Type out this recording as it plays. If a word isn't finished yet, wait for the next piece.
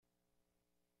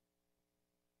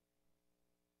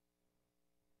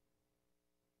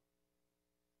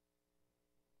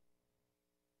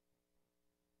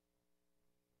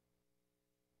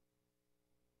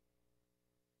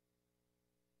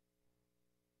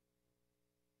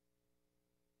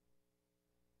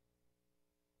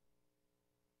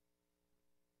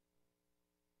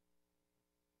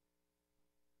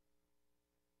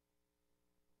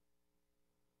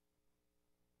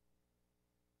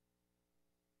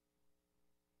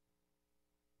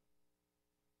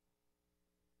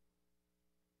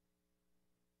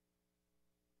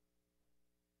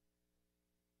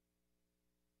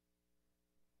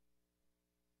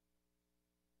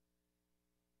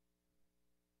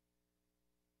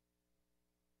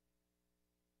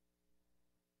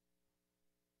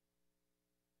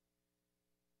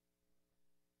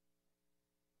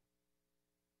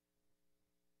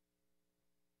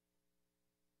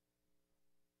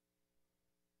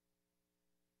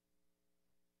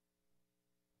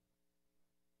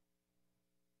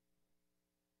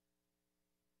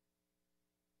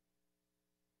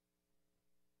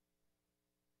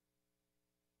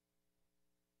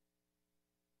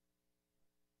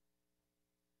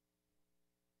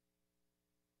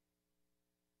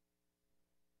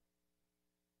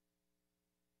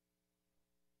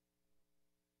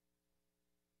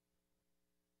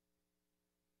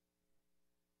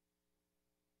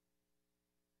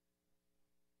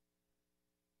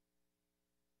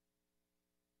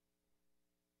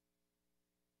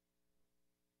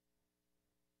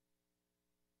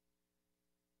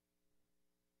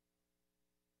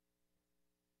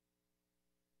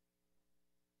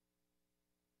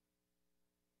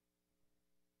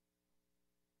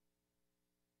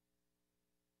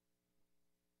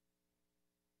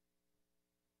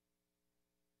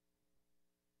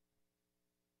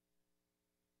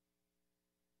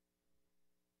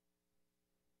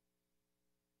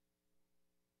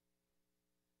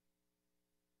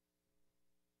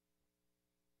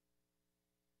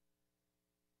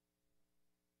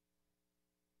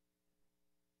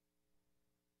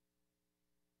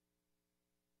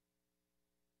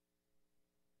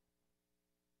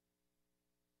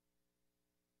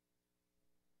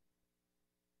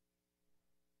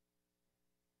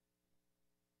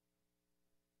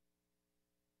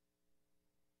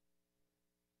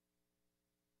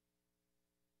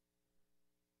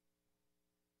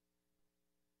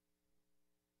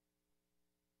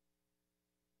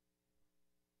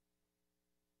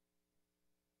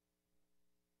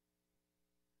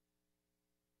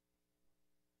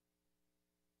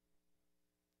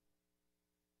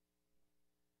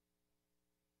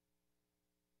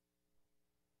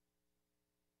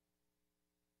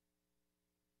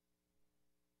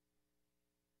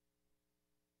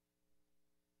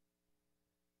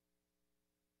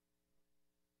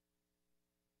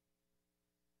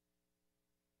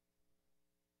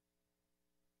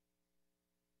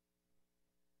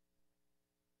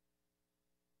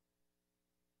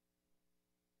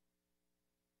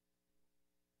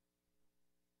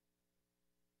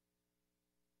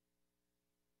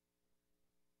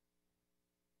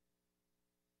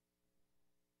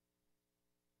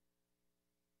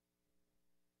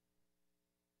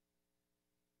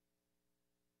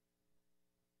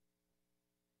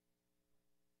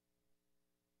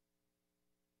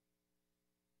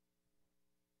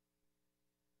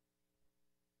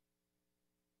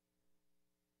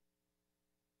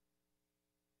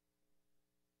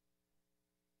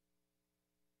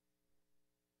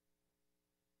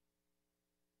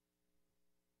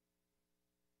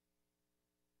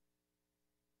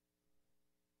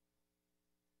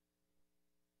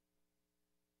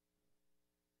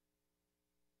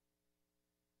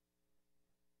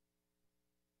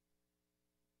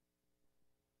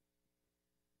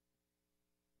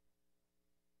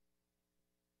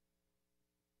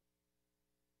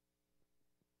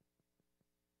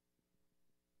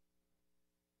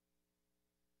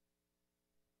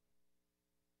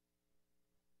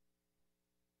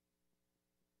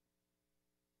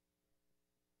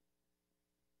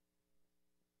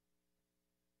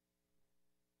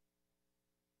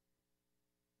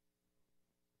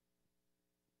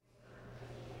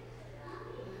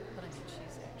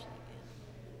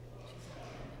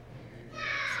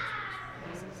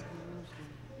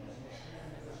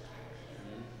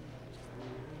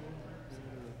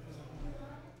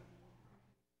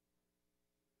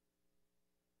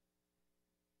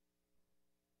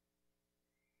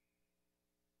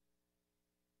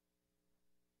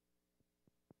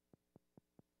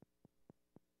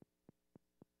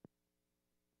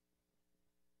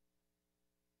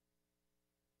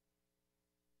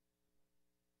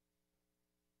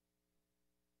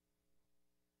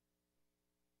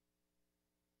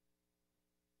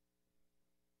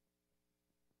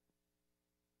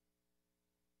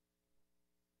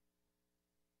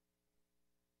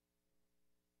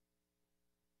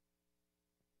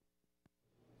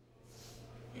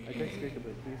Jacob,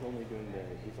 but he's only doing the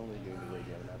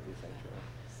radio, not the sanctuary.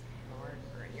 Lord,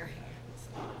 we're in your hands.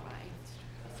 Fine.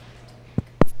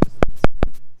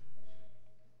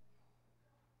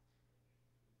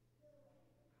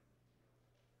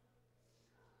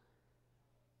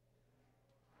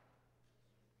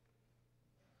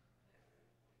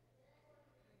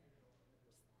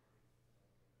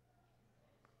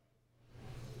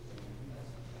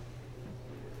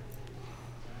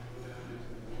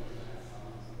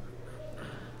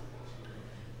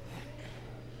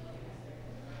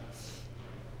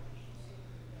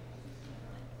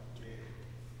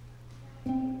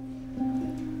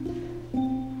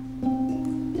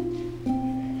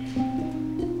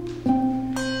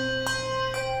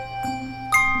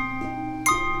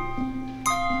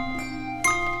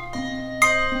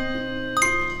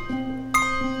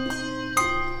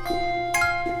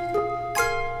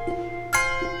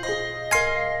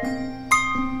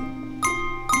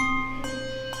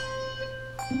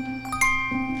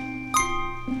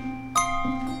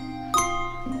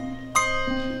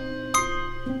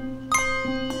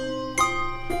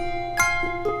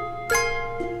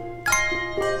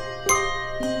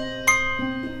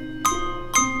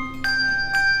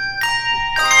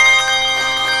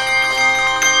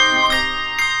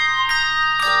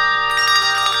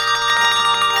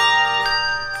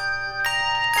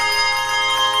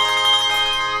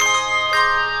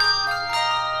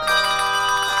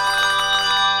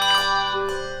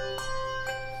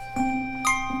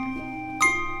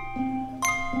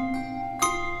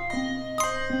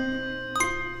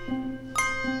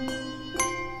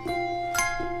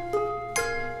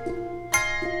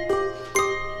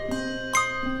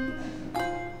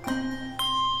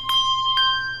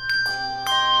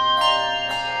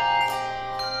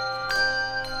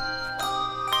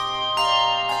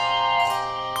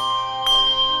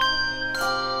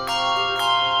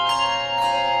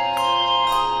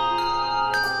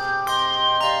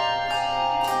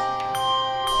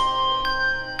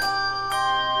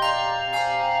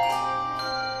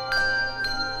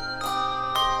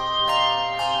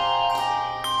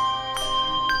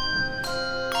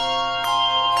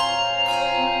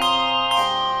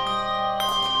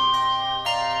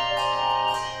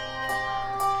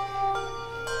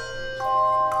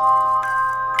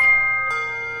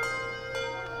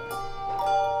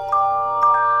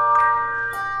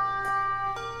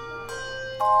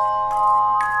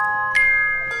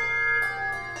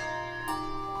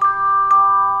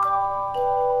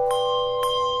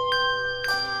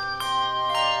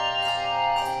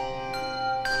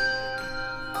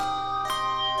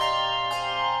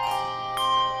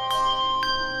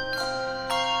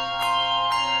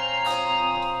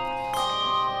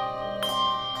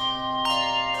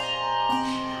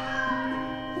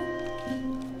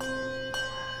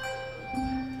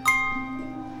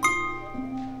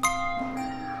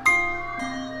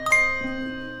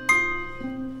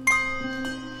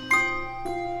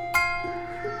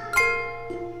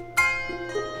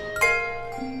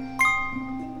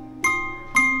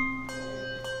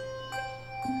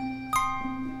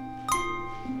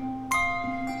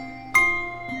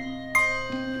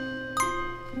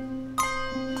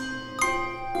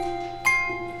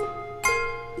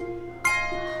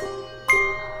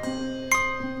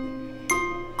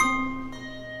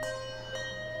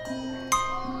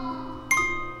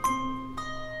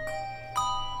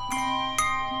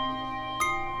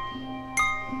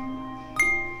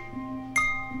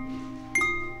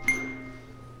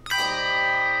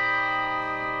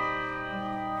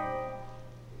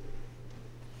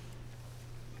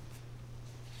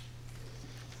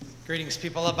 Greetings,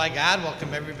 people loved by God.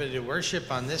 Welcome everybody to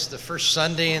worship on this, the first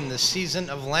Sunday in the season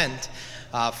of Lent.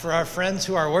 For our friends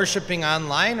who are worshiping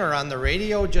online or on the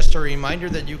radio, just a reminder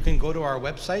that you can go to our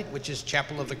website, which is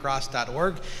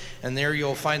chapelofthecross.org, and there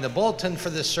you'll find the bulletin for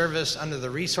this service under the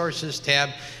Resources tab,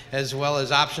 as well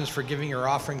as options for giving your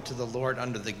offering to the Lord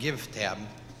under the Give tab.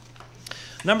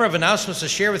 A number of announcements to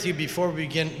share with you before we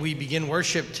begin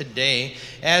worship today.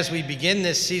 As we begin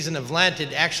this season of Lent,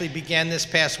 it actually began this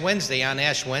past Wednesday, on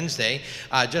Ash Wednesday.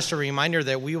 Just a reminder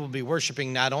that we will be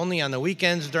worshiping not only on the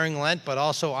weekends during Lent, but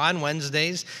also on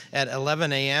Wednesdays at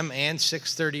 11 a.m. and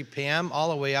 6:30 p.m., all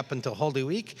the way up until Holy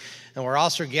Week. And we're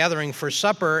also gathering for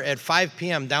supper at 5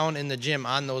 p.m. down in the gym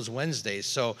on those Wednesdays.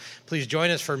 So please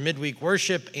join us for midweek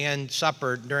worship and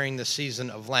supper during the season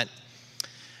of Lent.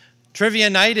 Trivia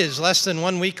night is less than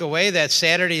 1 week away. That's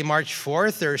Saturday, March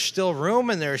 4th. There's still room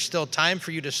and there's still time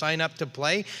for you to sign up to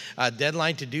play.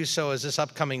 Deadline to do so is this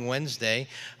upcoming Wednesday.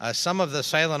 Some of the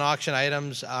silent auction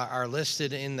items are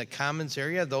listed in the Commons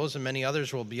area. Those and many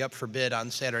others will be up for bid on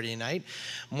Saturday night.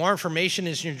 More information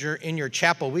is in your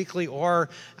chapel weekly or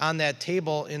on that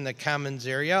table in the Commons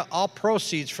area. All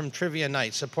proceeds from Trivia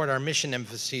night support our mission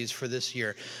emphases for this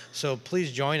year. So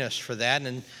please join us for that.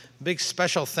 And big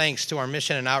special thanks to our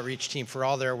mission and outreach team for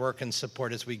all their work and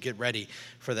support as we get ready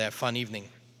for that fun evening.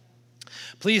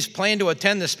 Please plan to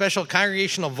attend the special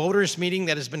congregational voters meeting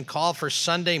that has been called for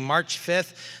Sunday, March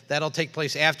 5th. That'll take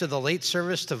place after the late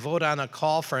service to vote on a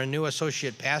call for a new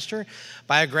associate pastor.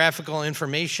 Biographical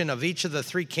information of each of the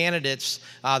 3 candidates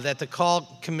that the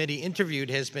call committee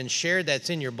interviewed has been shared. That's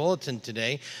in your bulletin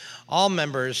today. All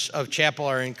members of chapel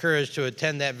are encouraged to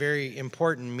attend that very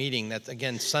important meeting. That's,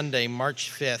 again, Sunday,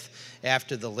 March 5th,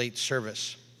 after the late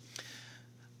service.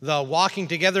 The Walking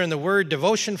Together in the Word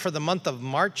devotion for the month of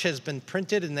March has been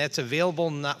printed, and that's available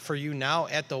for you now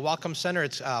at the Welcome Center.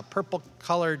 It's a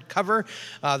purple-colored cover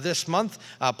this month.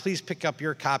 Please pick up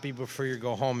your copy before you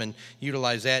go home and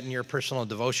utilize that in your personal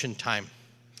devotion time.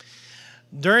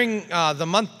 During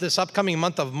this upcoming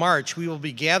month of March, we will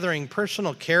be gathering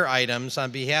personal care items on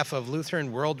behalf of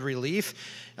Lutheran World Relief.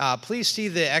 Please see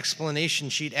the explanation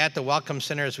sheet at the Welcome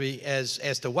Center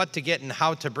as to what to get and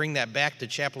how to bring that back to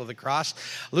Chapel of the Cross.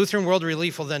 Lutheran World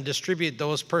Relief will then distribute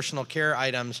those personal care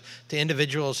items to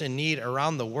individuals in need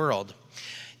around the world.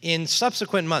 In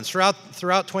subsequent months, throughout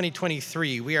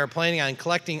 2023, we are planning on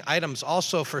collecting items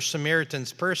also for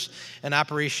Samaritan's Purse and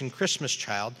Operation Christmas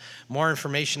Child. More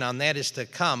information on that is to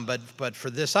come, but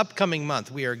for this upcoming month,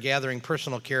 we are gathering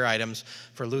personal care items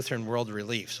for Lutheran World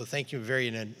Relief. So thank you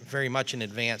very much in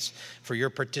advance for your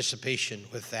participation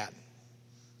with that.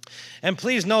 And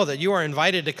please know that you are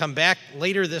invited to come back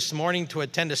later this morning to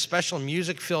attend a special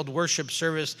music-filled worship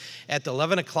service at the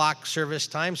 11 o'clock service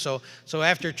time. So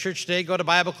after church today, go to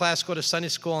Bible class, go to Sunday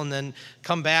school, and then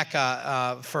come back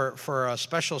for a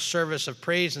special service of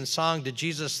praise and song to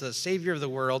Jesus, the Savior of the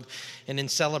world, and in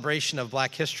celebration of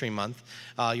Black History Month.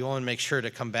 You want to make sure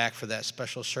to come back for that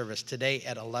special service today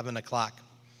at 11 o'clock.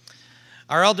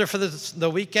 Our elder for the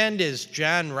weekend is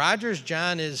John Rogers.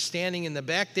 John is standing in the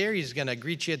back there. He's going to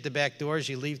greet you at the back door as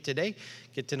you leave today.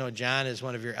 Get to know John as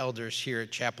one of your elders here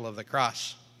at Chapel of the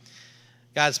Cross.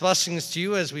 God's blessings to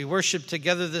you as we worship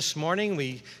together this morning.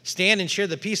 We stand and share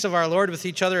the peace of our Lord with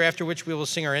each other, after which we will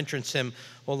sing our entrance hymn,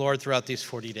 O Lord, throughout these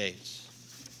 40 days.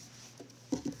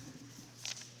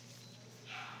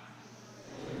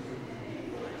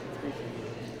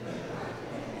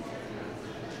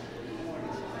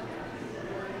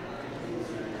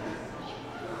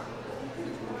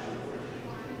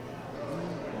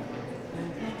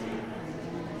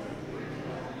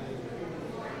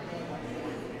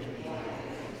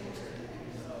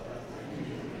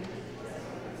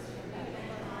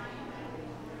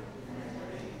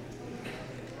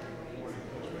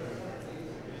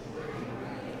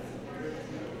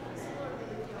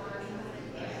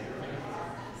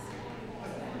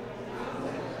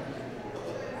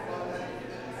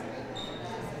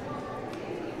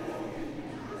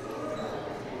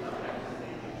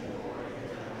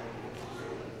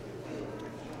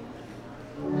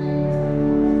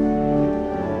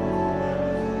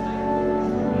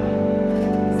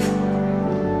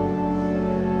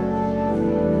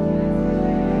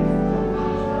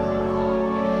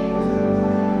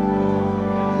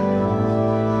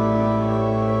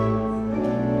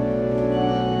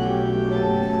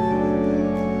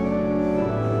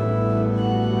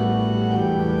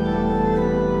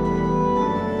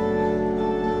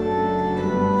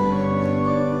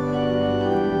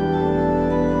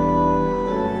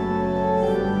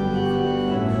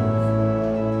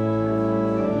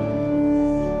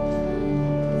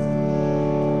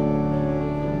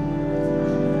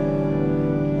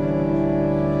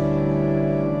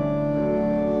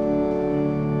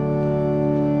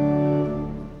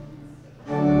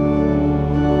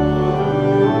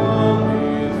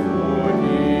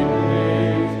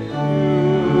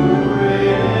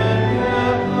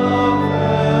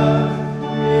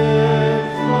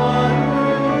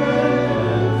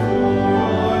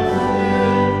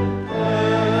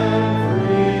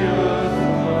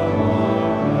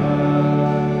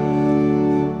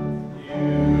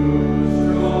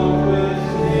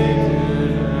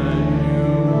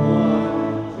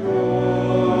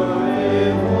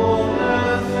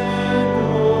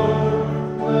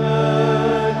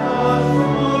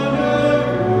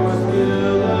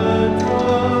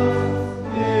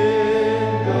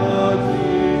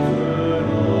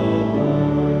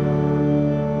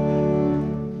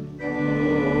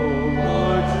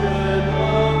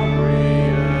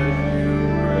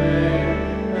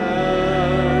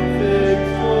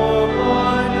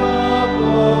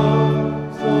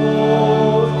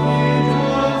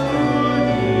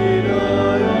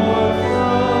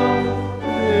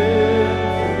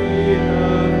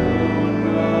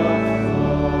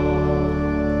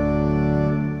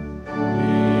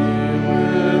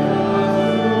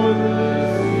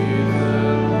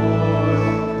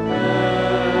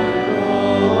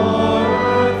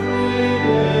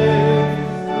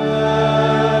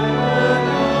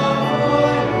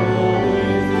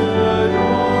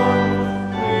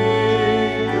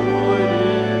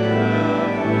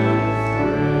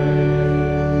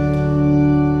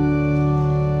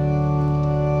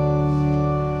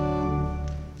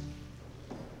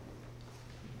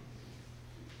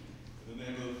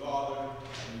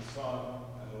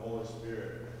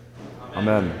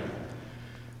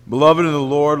 Beloved in the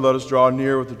Lord, let us draw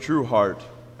near with a true heart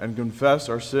and confess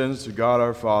our sins to God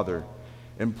our Father,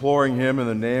 imploring him in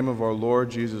the name of our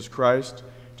Lord Jesus Christ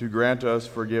to grant us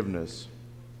forgiveness.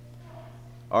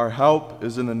 Our help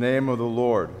is in the name of the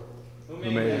Lord, who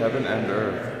made heaven and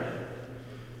earth.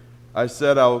 I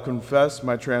said, I will confess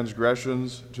my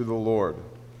transgressions to the Lord,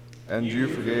 and you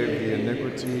forgave the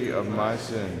iniquity of my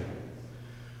sin.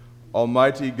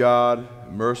 Almighty God,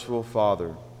 merciful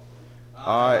Father,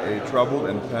 I, a troubled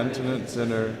and penitent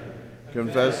sinner,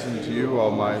 confessing to you all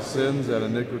my sins and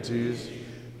iniquities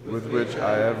with which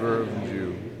I ever offend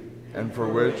you, and for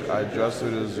which I justly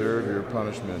deserve your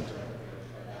punishment.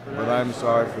 But I am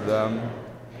sorry for them,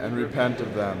 and repent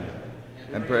of them,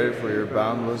 and pray for your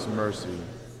boundless mercy.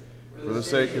 For the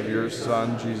sake of your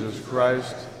Son, Jesus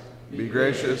Christ, be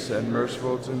gracious and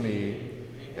merciful to me,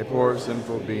 a poor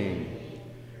sinful being.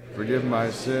 Forgive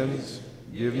my sins,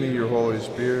 give me your Holy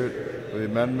Spirit for the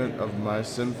amendment of my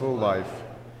sinful life,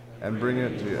 and bring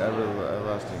it to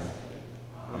everlasting.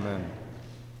 Amen.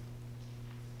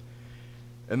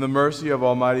 In the mercy of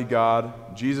Almighty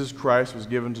God, Jesus Christ was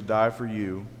given to die for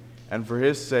you, and for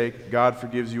his sake, God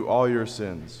forgives you all your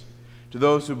sins. To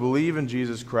those who believe in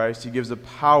Jesus Christ, he gives the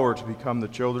power to become the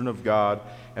children of God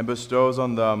and bestows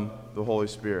on them the Holy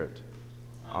Spirit.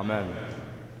 Amen.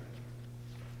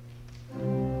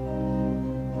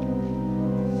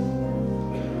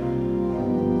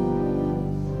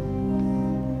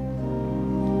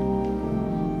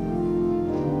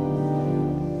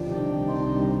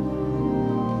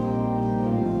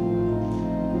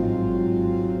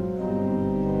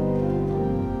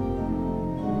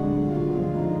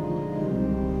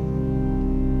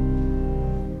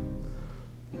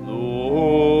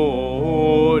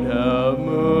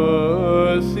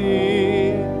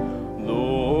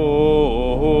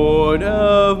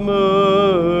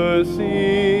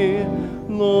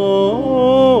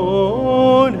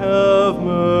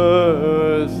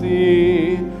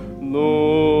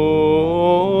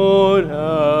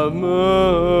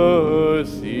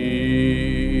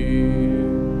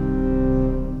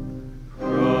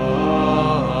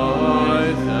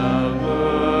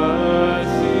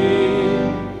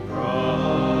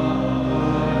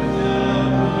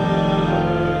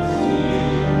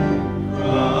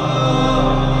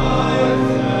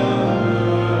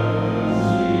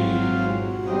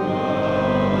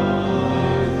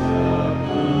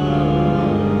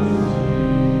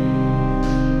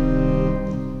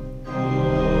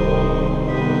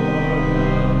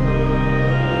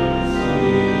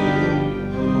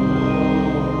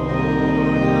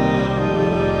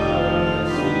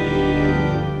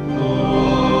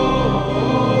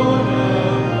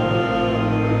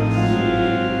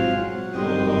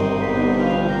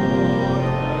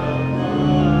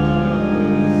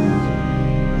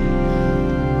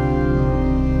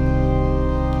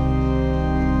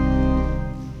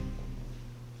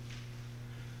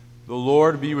 The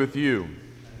Lord be with you.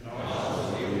 And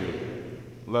also with you.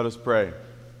 Let us pray.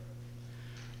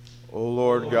 O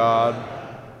Lord God,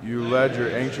 you led your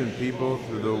ancient people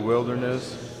through the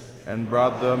wilderness and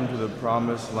brought them to the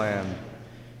promised land.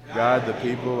 Guide the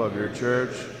people of your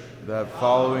church, that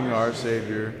following our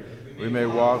Savior, we may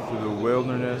walk through the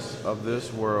wilderness of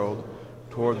this world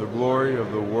toward the glory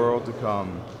of the world to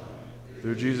come.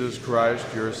 Through Jesus Christ,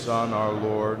 your Son, our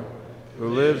Lord, who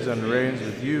lives and reigns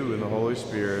with you in the Holy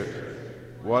Spirit,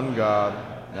 one God,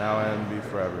 now and be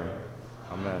forever.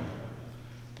 Amen.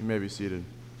 You may be seated.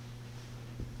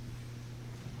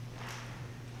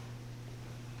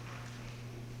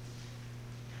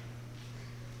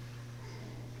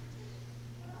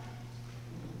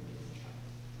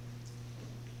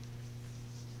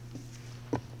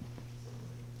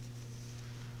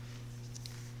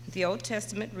 The Old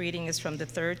Testament reading is from the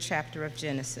 3rd chapter of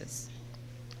Genesis.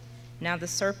 Now the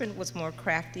serpent was more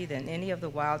crafty than any of the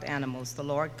wild animals the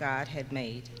Lord God had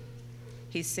made.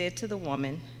 He said to the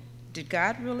woman, "Did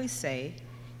God really say,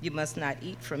 'You must not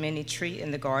eat from any tree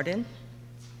in the garden'?"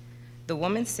 The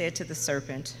woman said to the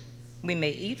serpent, "We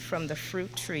may eat from the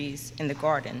fruit trees in the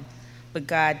garden, but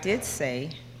God did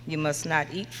say, 'You must not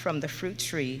eat from the fruit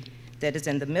tree that is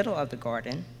in the middle of the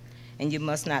garden, and you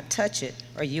must not touch it,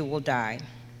 or you will die.'"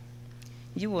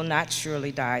 "You will not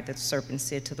surely die," the serpent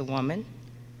said to the woman.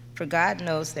 "For God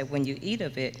knows that when you eat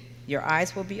of it, your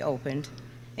eyes will be opened,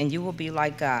 and you will be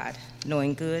like God,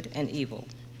 knowing good and evil."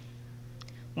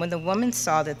 When the woman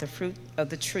saw that the fruit of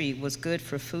the tree was good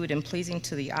for food and pleasing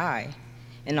to the eye,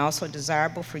 and also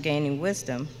desirable for gaining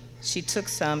wisdom, she took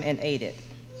some and ate it.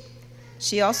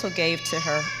 She also gave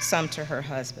some to her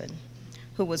husband,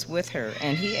 who was with her,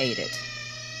 and he ate it.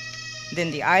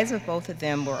 Then the eyes of both of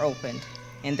them were opened,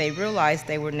 and they realized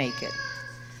they were naked.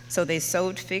 So they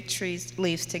sewed fig tree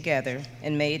leaves together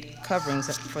and made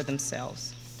coverings for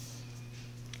themselves.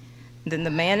 Then the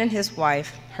man and his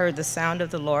wife heard the sound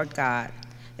of the Lord God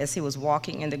as he was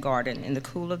walking in the garden in the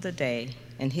cool of the day,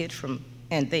 and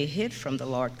they hid from the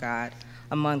Lord God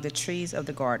among the trees of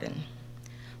the garden.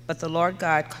 But the Lord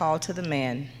God called to the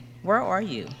man, "Where are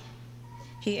you?"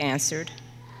 He answered,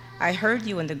 "I heard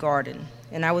you in the garden,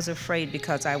 and I was afraid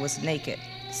because I was naked,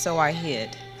 so I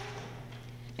hid."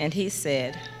 And he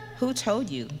said, "Who told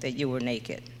you that you were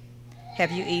naked?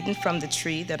 Have you eaten from the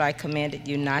tree that I commanded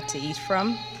you not to eat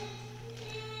from?"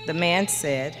 The man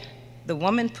said, The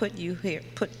woman you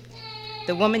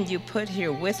put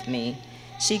here with me,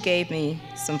 she gave me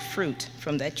some fruit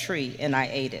from that tree, and I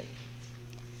ate it."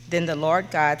 Then the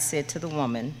Lord God said to the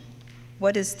woman,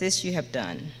 "What is this you have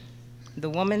done?"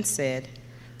 The woman said,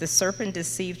 "The serpent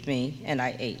deceived me, and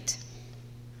I ate."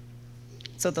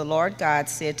 So the Lord God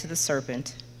said to the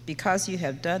serpent, "Because you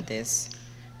have done this,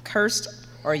 cursed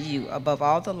are you above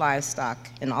all the livestock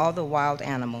and all the wild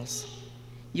animals.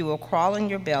 You will crawl in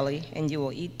your belly, and you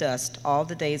will eat dust all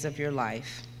the days of your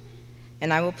life.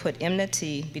 And I will put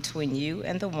enmity between you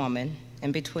and the woman,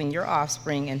 and between your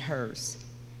offspring and hers.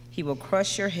 He will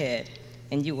crush your head,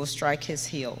 and you will strike his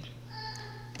heel."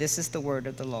 This is the word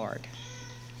of the Lord.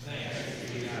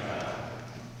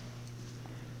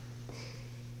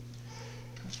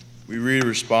 We read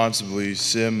responsibly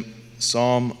Psalm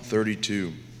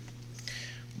 32.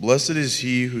 Blessed is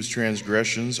he whose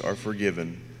transgressions are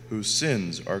forgiven, whose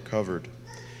sins are covered.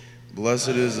 Blessed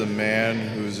is the man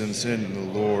whose sin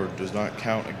the Lord does not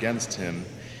count against him,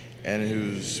 and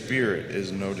whose spirit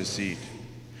is no deceit.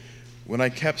 When I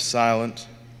kept silent,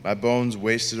 my bones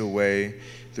wasted away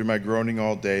through my groaning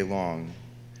all day long.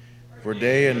 For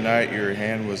day and night your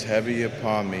hand was heavy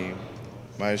upon me.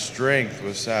 My strength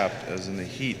was sapped as in the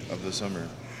heat of the summer.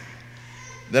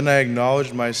 Then I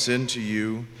acknowledged my sin to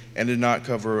you and did not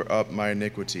cover up my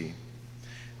iniquity.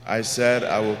 I said,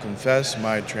 I will confess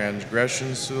my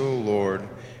transgressions to the Lord,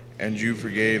 and you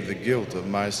forgave the guilt of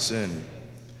my sin.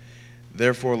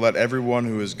 Therefore let everyone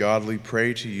who is godly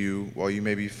pray to you while you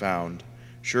may be found.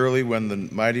 Surely when the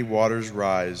mighty waters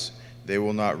rise, they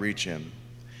will not reach him.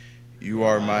 You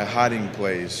are my hiding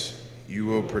place. You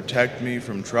will protect me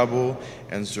from trouble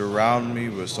and surround me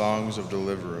with songs of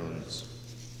deliverance.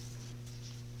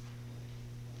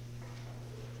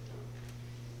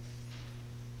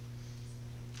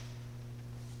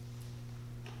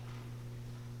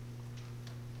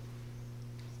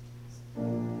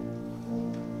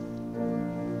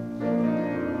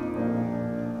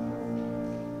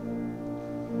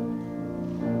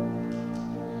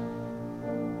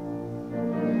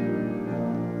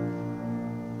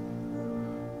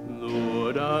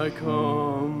 I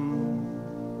come,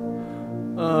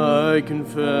 I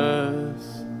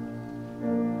confess,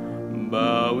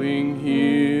 bowing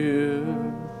here,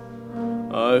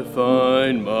 I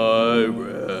find my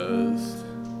rest,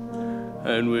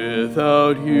 and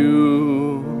without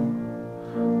you,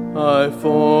 I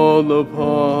fall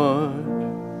apart.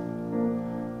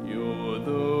 You're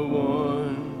the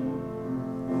one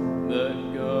that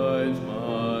guides my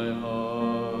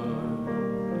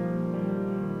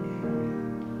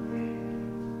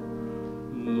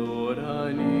Lord,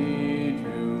 I need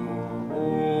you,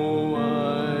 oh,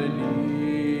 I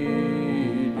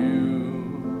need you.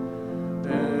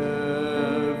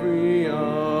 Every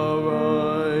hour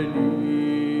I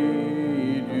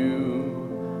need you,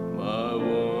 my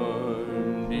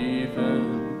one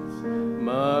defense,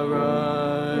 my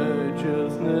righteousness,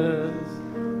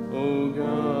 oh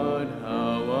God,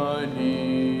 how I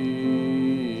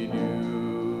need you.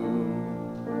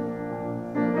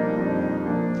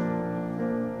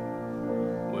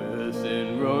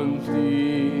 Sin runs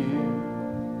deep,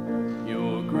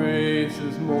 your grace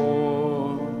is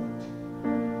more.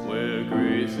 Where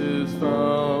grace is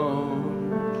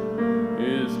found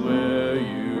is where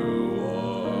you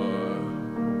are.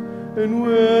 And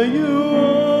where you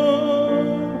are,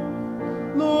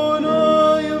 Lord,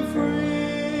 I am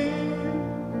free.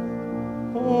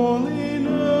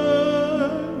 Holiness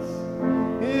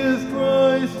is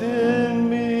Christ in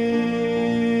me.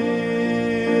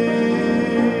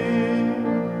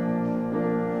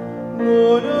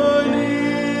 Lord, I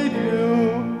need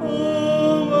you,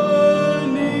 oh, I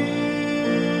need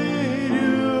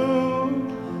you.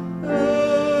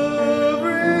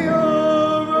 Every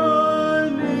hour I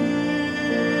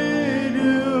need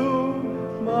you.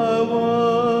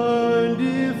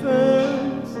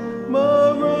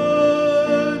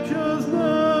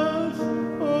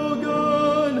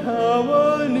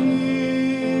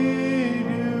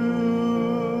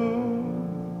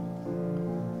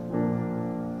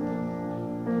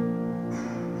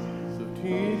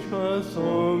 my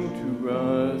song to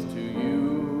rise to you.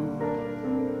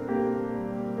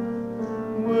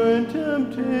 When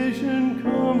temptation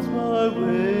comes my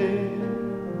way,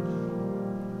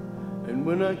 and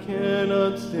when I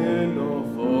cannot stand, I'll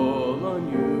fall on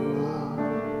you.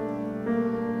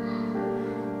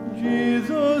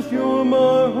 Jesus, you're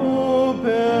my hope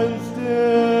and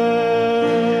stay.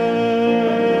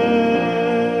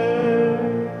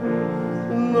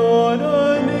 Lord,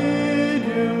 I need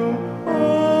you.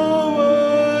 Oh,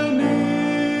 I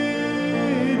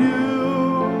need you.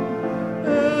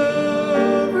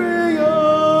 Every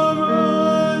hour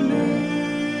I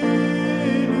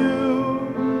need you.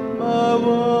 My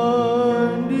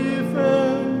one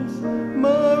defense,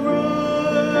 my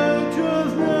righteousness.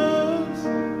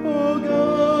 Oh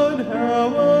God,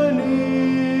 how I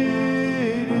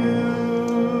need you.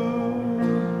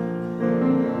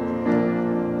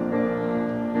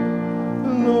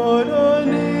 Lord, I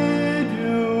need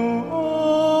you.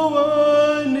 Oh,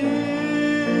 I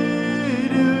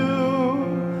need you.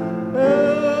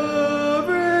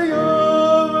 Every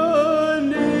hour I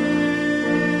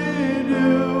need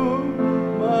you.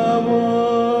 My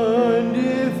one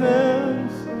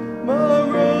defense, my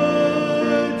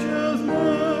righteousness.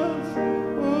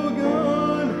 Oh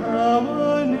God, how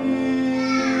I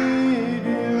need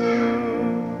you.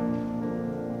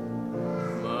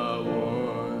 My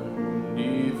one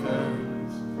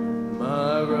defense,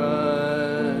 my righteousness.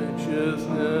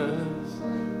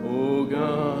 Oh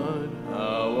God,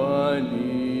 how I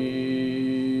need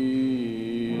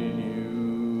you.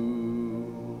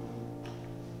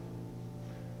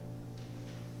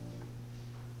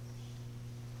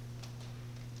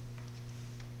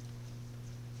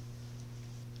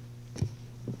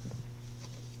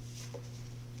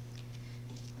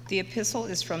 The epistle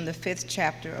is from the 5th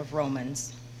chapter of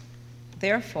Romans.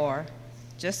 Therefore,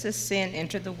 just as sin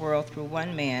entered the world through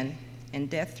one man, and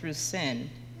death through sin,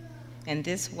 in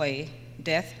this way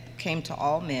death came to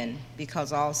all men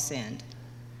because all sinned.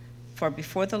 For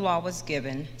before the law was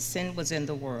given, sin was in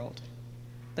the world.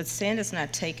 But sin is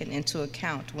not taken into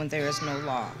account when there is no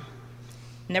law.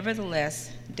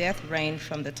 Nevertheless, death reigned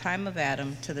from the time of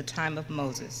Adam to the time of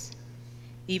Moses,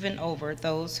 even over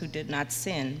those who did not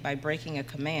sin by breaking a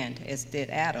command, as did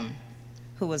Adam,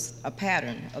 who was a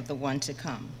pattern of the one to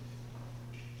come.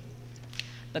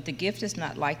 But the gift is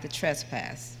not like the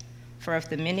trespass. For if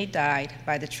the many died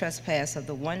by the trespass of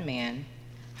the one man,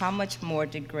 how much more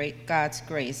did God's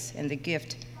grace and the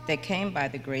gift that came by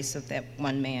the grace of that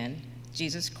one man,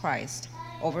 Jesus Christ,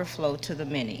 overflow to the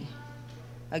many?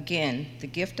 Again, the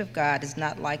gift of God is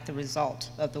not like the result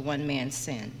of the one man's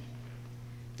sin.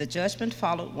 The judgment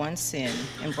followed one sin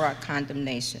and brought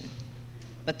condemnation,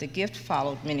 but the gift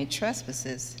followed many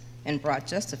trespasses and brought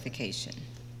justification.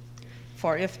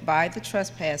 For if by the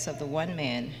trespass of the one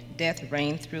man death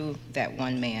reigned through that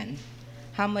one man,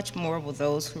 how much more will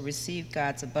those who receive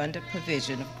God's abundant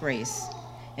provision of grace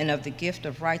and of the gift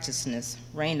of righteousness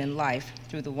reign in life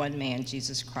through the one man,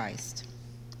 Jesus Christ?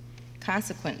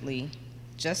 Consequently,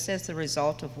 just as the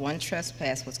result of one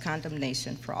trespass was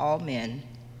condemnation for all men,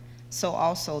 so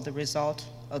also the result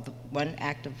of the one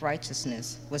act of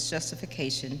righteousness was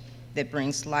justification that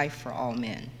brings life for all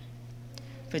men.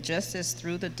 For just as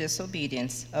through the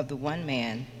disobedience of the one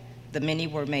man the many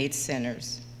were made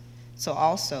sinners, so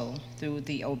also through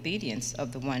the obedience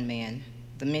of the one man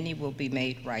the many will be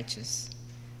made righteous.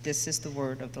 This is the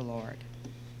word of the Lord.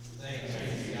 Thanks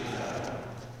be to God.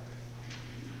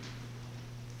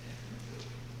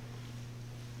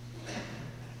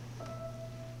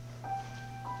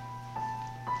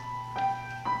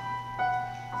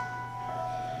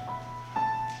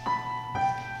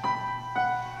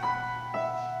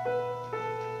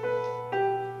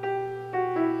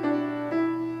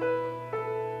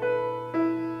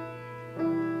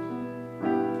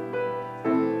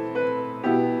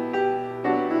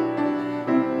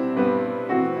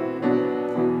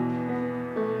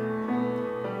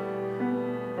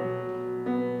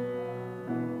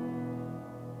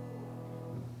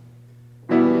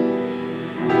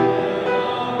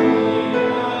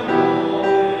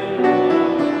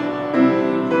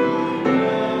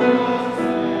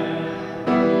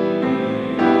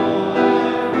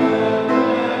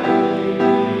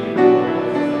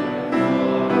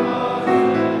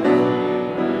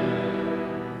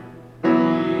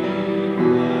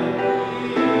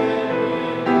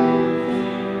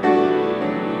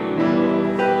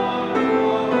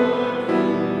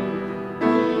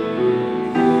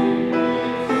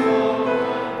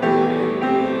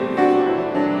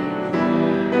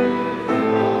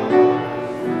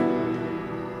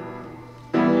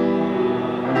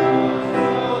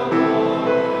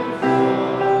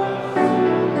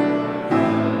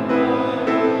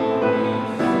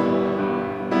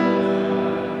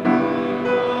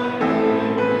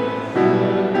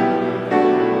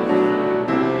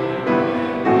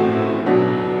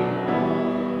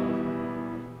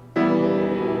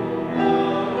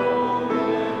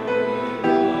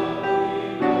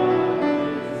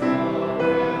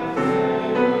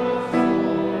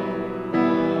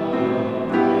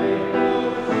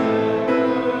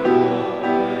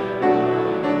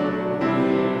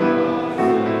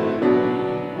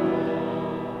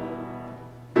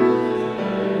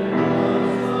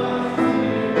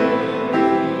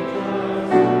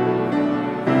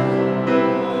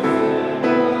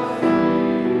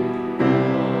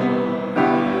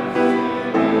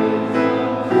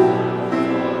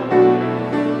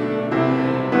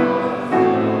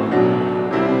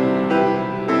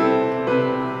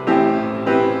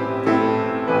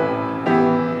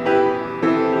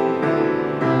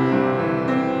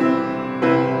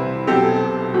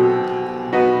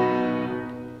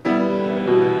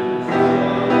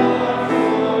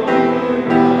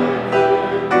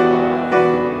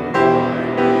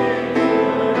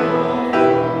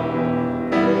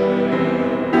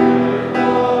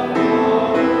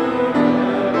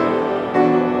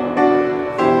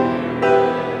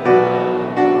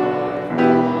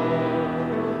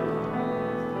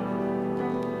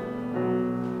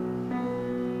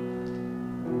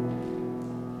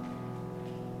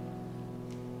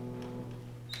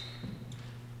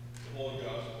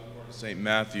 St.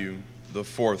 Matthew, the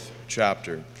 4th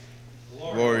chapter.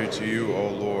 Glory to you, O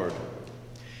Lord.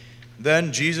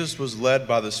 Then Jesus was led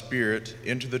by the Spirit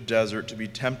into the desert to be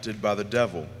tempted by the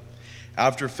devil.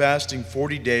 After fasting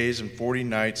 40 days and 40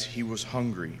 nights, he was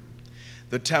hungry.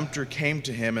 The tempter came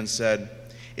to him and said,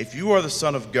 "If you are the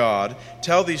Son of God,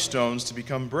 tell these stones to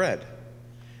become bread."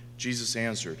 Jesus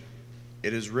answered,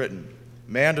 "It is written,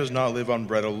 man does not live on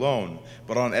bread alone,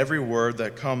 but on every word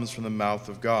that comes from the mouth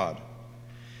of God."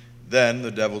 Then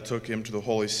the devil took him to the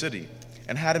holy city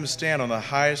and had him stand on the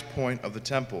highest point of the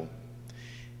temple.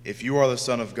 "If you are the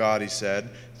Son of God," he said,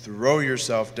 "throw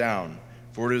yourself down,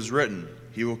 for it is written,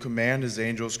 he will command his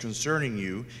angels concerning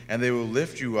you, and they will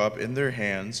lift you up in their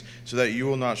hands, so that you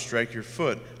will not strike your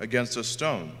foot against a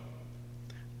stone."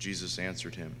 Jesus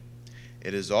answered him,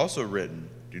 "It is also written,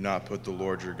 do not put the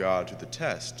Lord your God to the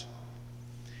test."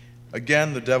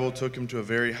 Again the devil took him to a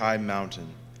very high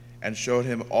mountain, and showed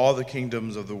him all the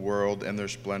kingdoms of the world and their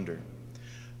splendor.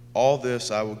 "All this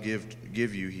I will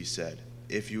give you," he said,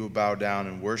 "if you will bow down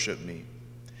and worship me."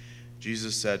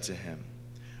 Jesus said to him,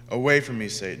 "Away from me,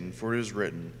 Satan, for it is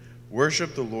written,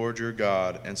 worship the Lord your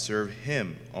God and serve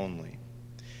him only."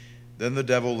 Then the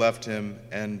devil left him,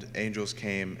 and angels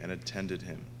came and attended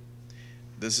him.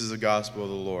 This is the gospel of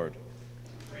the Lord.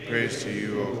 Praise to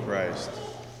you, O Christ.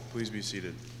 Please be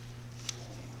seated.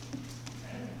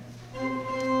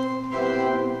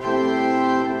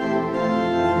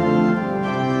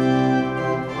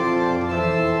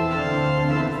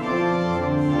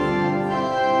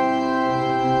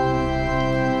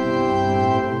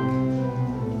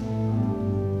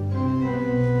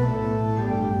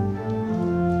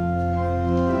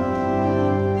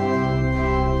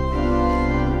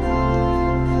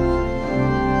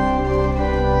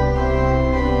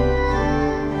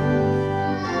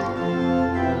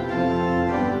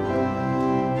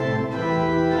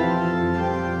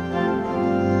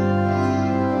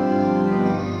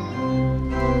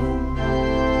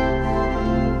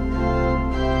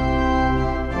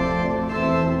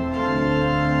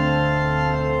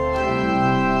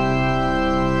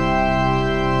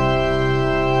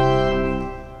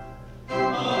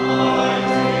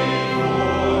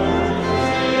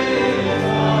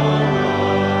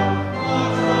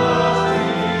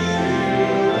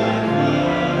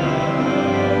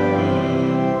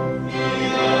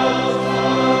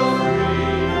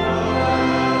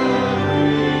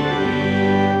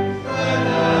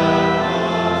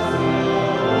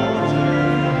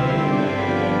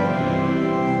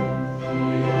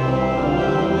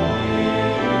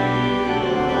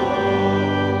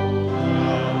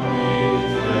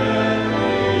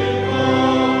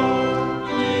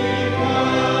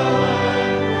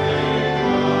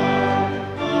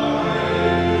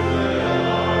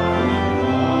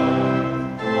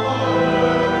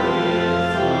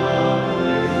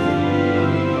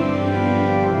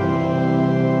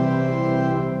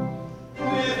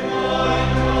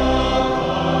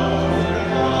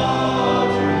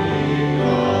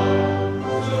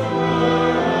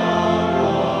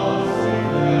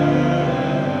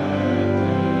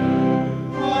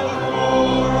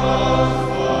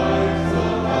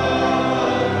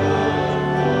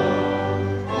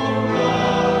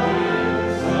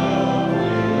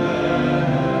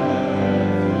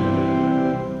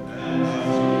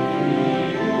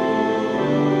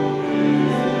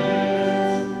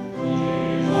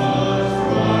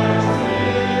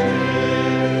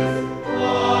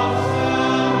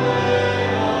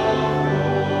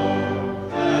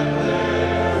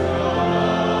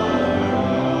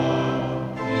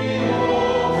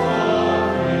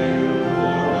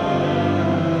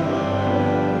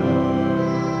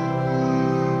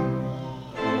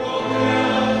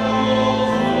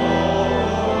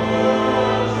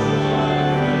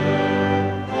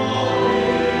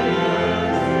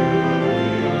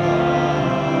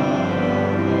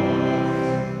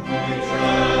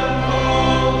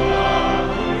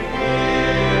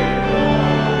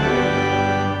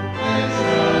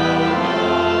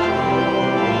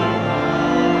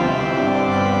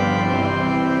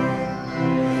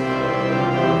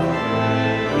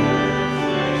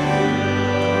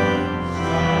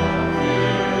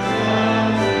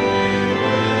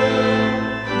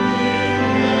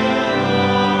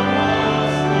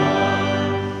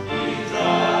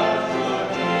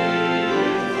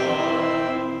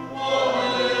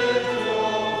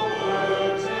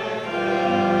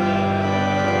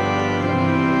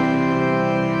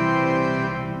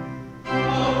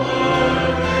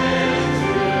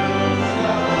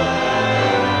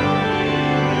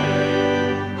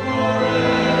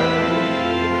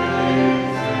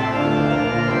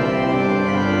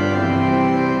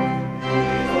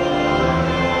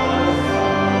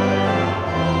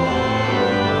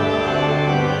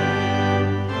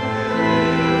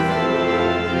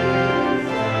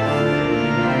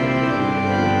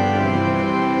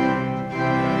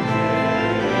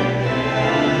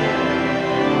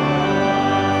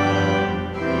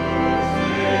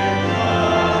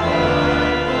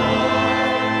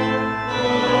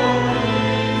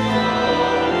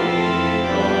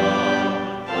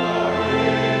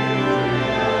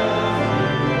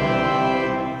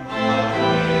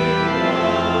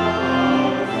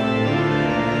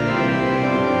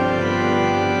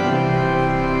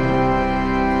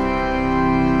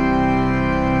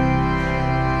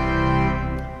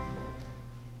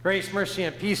 Grace, mercy,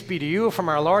 and peace be to you from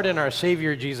our Lord and our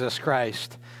Savior, Jesus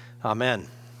Christ. Amen.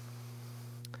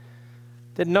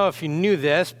 Didn't know if you knew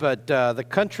this, but the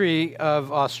country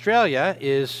of Australia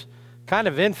is kind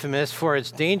of infamous for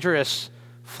its dangerous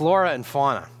flora and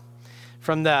fauna.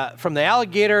 From the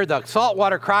alligator, the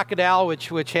saltwater crocodile,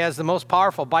 which has the most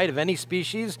powerful bite of any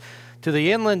species, to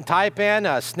the inland taipan,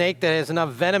 a snake that has enough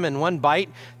venom in one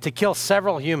bite to kill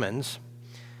several humans.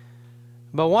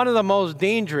 But one of the most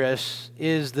dangerous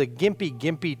is the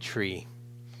gimpy tree.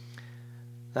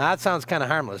 Now that sounds kind of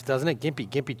harmless, doesn't it?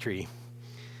 Gimpy tree.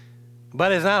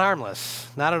 But it's not harmless,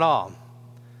 not at all.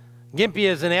 Gimpy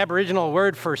is an Aboriginal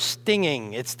word for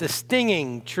stinging. It's the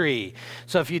stinging tree.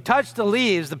 So if you touch the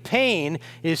leaves, the pain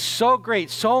is so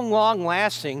great, so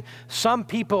long-lasting, some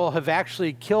people have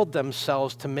actually killed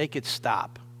themselves to make it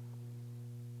stop.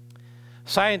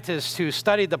 Scientists who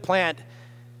studied the plant,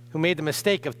 who made the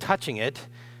mistake of touching it,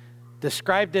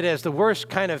 described it as the worst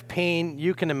kind of pain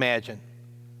you can imagine.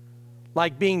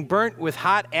 Like being burnt with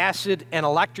hot acid and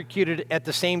electrocuted at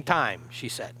the same time, she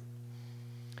said.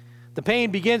 The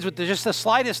pain begins with just the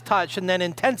slightest touch and then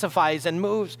intensifies and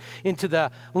moves into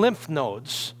the lymph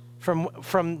nodes.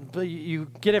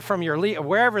 You get it from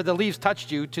wherever the leaves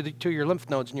touched you to your lymph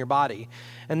nodes in your body.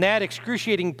 And that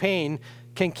excruciating pain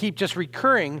can keep just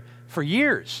recurring for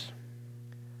years.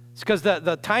 It's because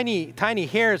the tiny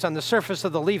hairs on the surface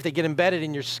of the leaf, they get embedded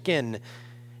in your skin.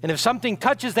 And if something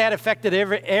touches that affected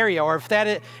area, or if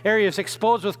that area is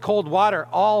exposed with cold water,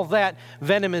 all that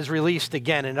venom is released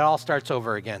again, and it all starts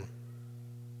over again.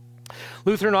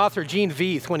 Lutheran author Gene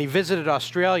Veith, when he visited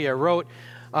Australia, wrote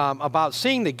about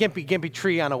seeing the gimpy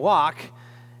tree on a walk,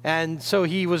 and so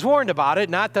he was warned about it,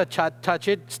 not to touch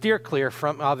it, steer clear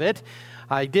of it.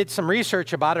 I did some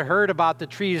research about it, heard about the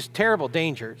tree's terrible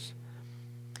dangers.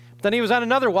 Then he was on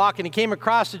another walk, and he came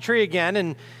across the tree again,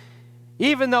 and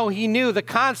even though he knew the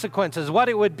consequences, what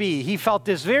it would be, he felt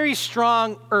this very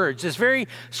strong urge, this very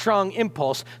strong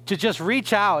impulse to just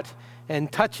reach out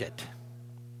and touch it.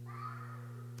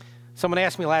 Someone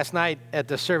asked me last night at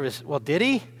the service, well, did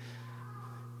he?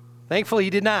 Thankfully, he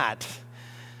did not.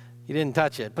 He didn't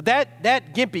touch it. But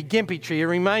that gimpy tree, it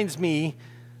reminds me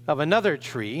of another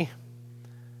tree,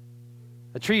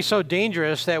 a tree so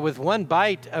dangerous that with one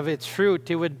bite of its fruit,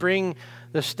 it would bring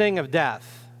the sting of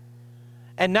death.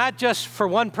 And not just for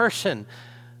one person,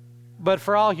 but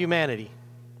for all humanity.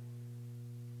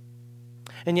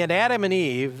 And yet Adam and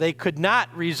Eve, they could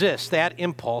not resist that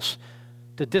impulse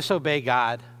to disobey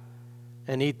God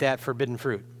and eat that forbidden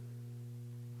fruit.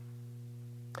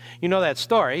 You know that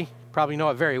story, probably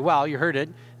know it very well. You heard it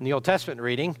in the Old Testament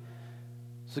reading.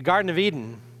 It's the Garden of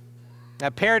Eden,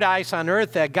 that paradise on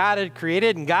earth that God had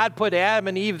created, and God put Adam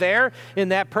and Eve there in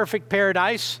that perfect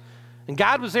paradise. And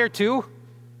God was there too.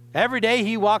 Every day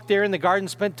he walked there in the garden,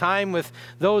 spent time with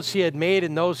those he had made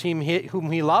and those whom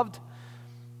he loved.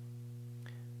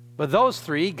 But those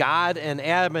three, God and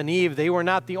Adam and Eve, they were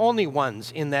not the only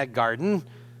ones in that garden.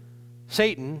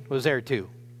 Satan was there too.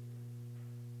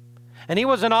 And he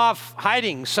wasn't off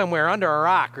hiding somewhere under a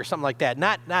rock or something like that.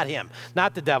 Not him,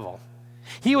 not the devil.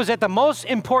 He was at the most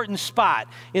important spot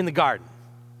in the garden.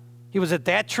 He was at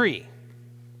that tree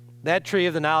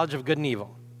of the knowledge of good and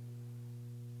evil.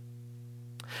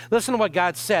 Listen to what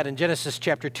God said in Genesis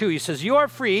chapter 2. He says, "You are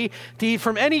free to eat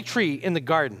from any tree in the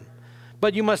garden,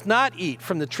 but you must not eat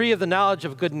from the tree of the knowledge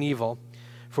of good and evil,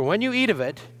 for when you eat of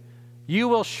it, you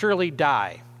will surely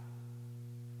die."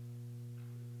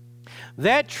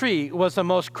 That tree was the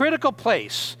most critical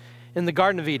place in the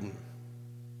Garden of Eden.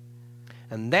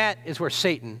 And that is where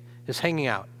Satan is hanging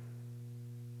out.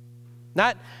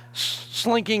 Not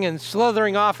slinking and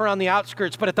slithering off around the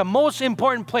outskirts, but at the most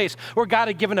important place where God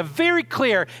had given a very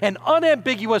clear and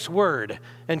unambiguous word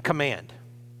and command.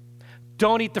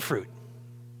 Don't eat the fruit.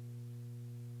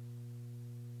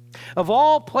 Of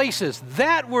all places,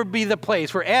 that would be the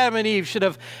place where Adam and Eve should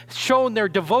have shown their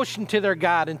devotion to their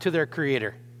God and to their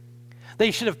Creator.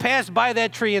 They should have passed by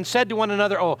that tree and said to one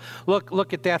another, "Oh,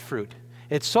 look at that fruit.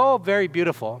 It's so very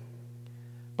beautiful,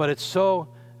 but it's so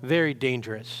very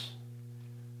dangerous,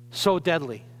 so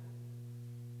deadly.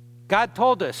 God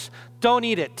told us, don't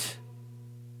eat it.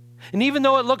 And even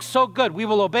though it looks so good, we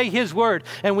will obey His word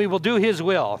and we will do His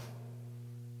will."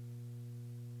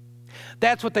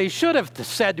 That's what they should have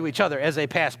said to each other as they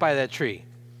passed by that tree.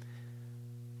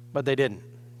 But they didn't.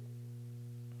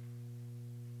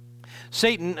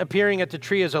 Satan, appearing at the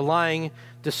tree as a lying,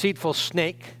 deceitful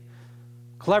snake,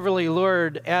 cleverly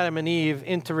lured Adam and Eve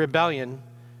into rebellion,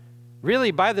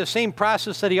 really by the same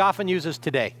process that he often uses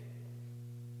today.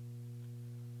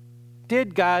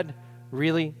 Did God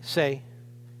really say,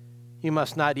 "You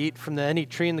must not eat from any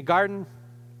tree in the garden"?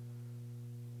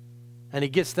 And he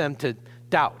gets them to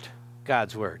doubt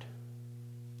God's word.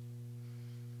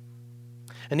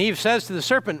 And Eve says to the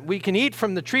serpent, we can eat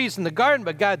from the trees in the garden,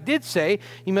 but God did say,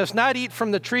 you must not eat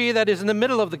from the tree that is in the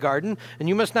middle of the garden, and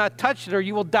you must not touch it or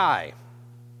you will die.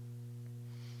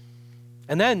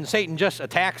 And then Satan just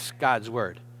attacks God's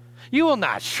word. You will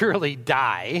not surely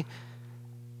die.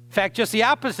 In fact, just the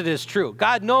opposite is true.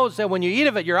 God knows that when you eat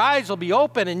of it, your eyes will be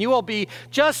open and you will be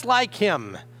just like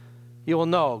him. You will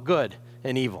know good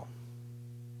and evil.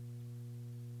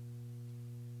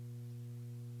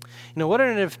 You know,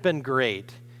 wouldn't it have been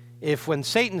great if when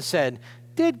Satan said,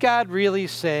 did God really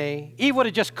say, Eve would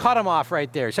have just cut him off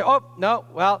right there. Say, oh, no,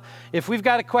 well, if we've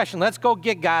got a question, let's go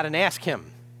get God and ask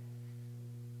him.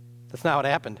 That's not what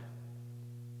happened.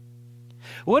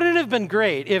 Wouldn't it have been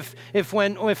great if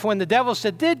when the devil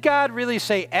said, did God really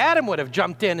say, Adam would have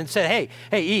jumped in and said,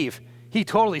 hey, Eve, he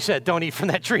totally said, don't eat from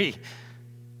that tree.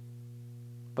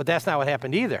 But that's not what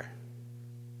happened either.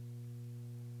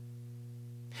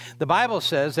 The Bible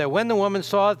says that when the woman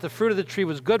saw that the fruit of the tree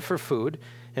was good for food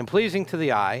and pleasing to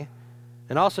the eye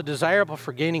and also desirable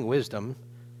for gaining wisdom,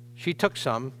 she took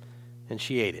some and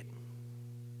she ate it.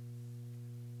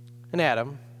 And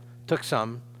Adam took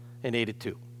some and ate it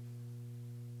too.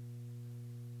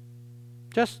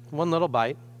 Just one little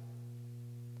bite.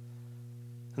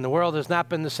 And the world has not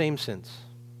been the same since.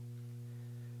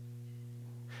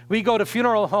 We go to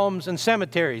funeral homes and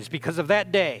cemeteries because of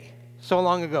that day so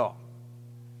long ago.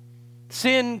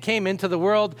 Sin came into the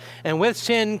world, and with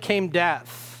sin came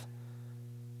death.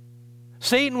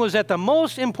 Satan was at the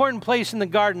most important place in the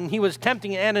garden. He was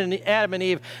tempting Adam and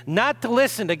Eve not to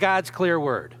listen to God's clear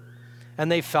word. And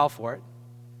they fell for it.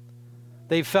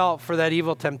 They fell for that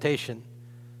evil temptation.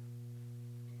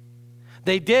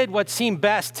 They did what seemed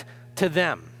best to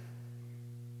them.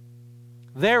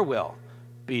 Their will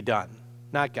be done,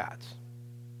 not God's.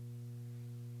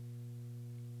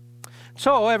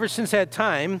 So, ever since that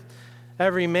time,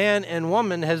 every man and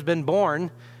woman has been born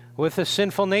with a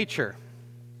sinful nature.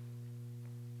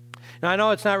 Now, I know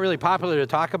it's not really popular to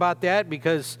talk about that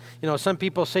because, some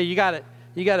people say you got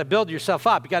to build yourself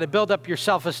up. You got to build up your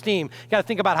self-esteem. You got to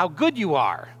think about how good you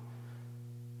are.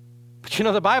 But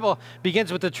the Bible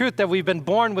begins with the truth that we've been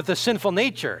born with a sinful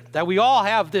nature, that we all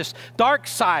have this dark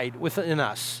side within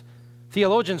us.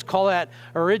 Theologians call that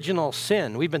original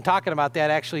sin. We've been talking about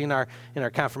that actually in our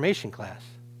confirmation class.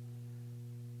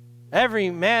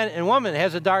 Every man and woman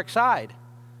has a dark side.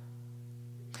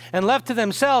 And left to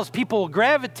themselves, people will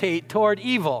gravitate toward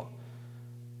evil.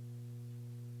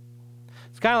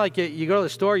 It's kind of like you go to the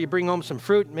store, you bring home some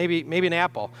fruit, maybe an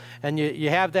apple, and you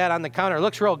have that on the counter. It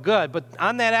looks real good, but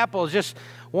on that apple is just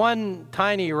one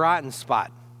tiny rotten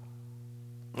spot.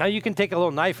 Now you can take a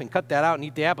little knife and cut that out and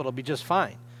eat the apple. It'll be just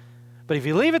fine. But if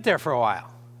you leave it there for a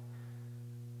while,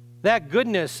 that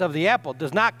goodness of the apple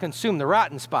does not consume the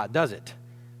rotten spot, does it?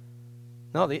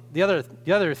 No, the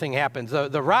other thing happens.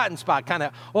 The rotten spot kind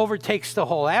of overtakes the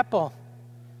whole apple.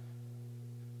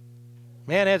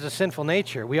 Man has a sinful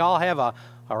nature. We all have a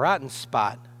rotten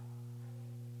spot.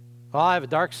 We all have a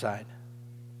dark side.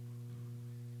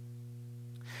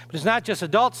 But it's not just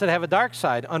adults that have a dark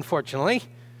side, unfortunately.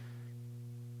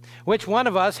 Which one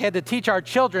of us had to teach our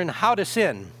children how to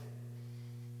sin?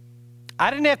 I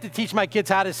didn't have to teach my kids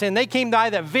how to sin. They came by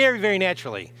that very, very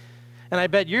naturally. And I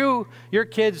bet your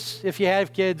kids, if you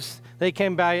have kids, they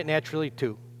came by it naturally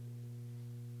too.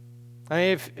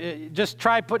 I mean, just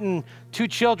try putting two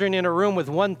children in a room with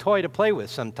one toy to play with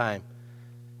sometime.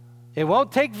 It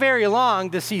won't take very long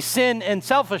to see sin and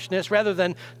selfishness rather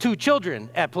than two children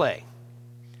at play.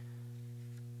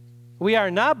 We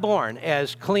are not born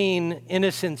as clean,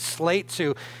 innocent slates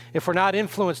who, if we're not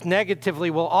influenced negatively,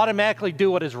 will automatically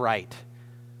do what is right.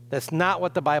 That's not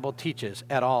what the Bible teaches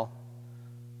at all.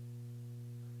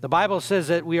 The Bible says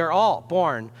that we are all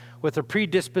born with a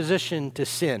predisposition to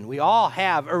sin. We all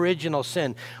have original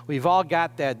sin. We've all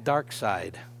got that dark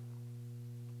side.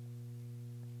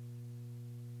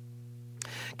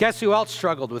 Guess who else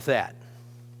struggled with that?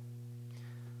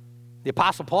 The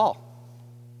Apostle Paul.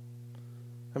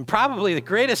 And probably the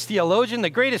greatest theologian, the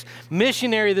greatest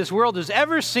missionary this world has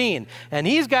ever seen. And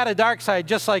he's got a dark side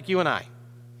just like you and I.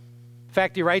 In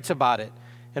fact, he writes about it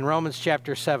in Romans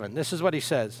chapter 7. This is what he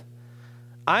says.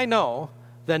 I know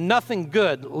that nothing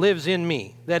good lives in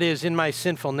me, that is, in my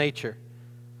sinful nature.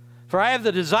 For I have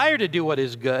the desire to do what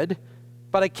is good,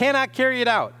 but I cannot carry it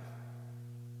out.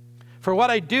 For what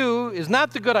I do is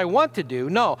not the good I want to do.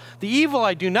 No, the evil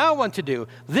I do not want to do.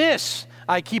 This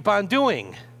I keep on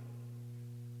doing.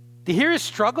 Do you hear his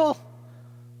struggle?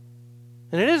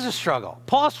 And it is a struggle.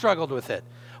 Paul struggled with it.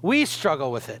 We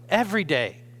struggle with it every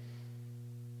day.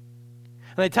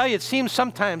 And I tell you, it seems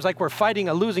sometimes like we're fighting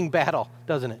a losing battle,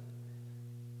 doesn't it?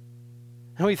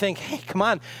 And we think, hey, come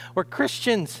on, we're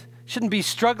Christians. Shouldn't be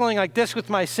struggling like this with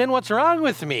my sin. What's wrong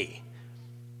with me?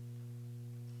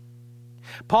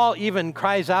 Paul even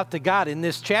cries out to God in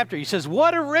this chapter. He says,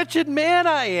 what a wretched man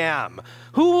I am.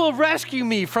 Who will rescue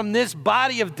me from this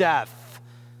body of death?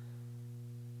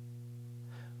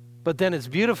 But then it's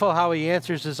beautiful how he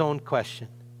answers his own question.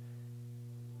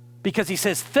 Because he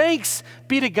says, thanks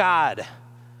be to God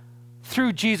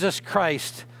through Jesus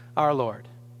Christ our Lord.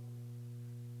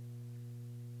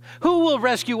 Who will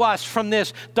rescue us from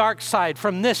this dark side,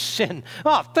 from this sin?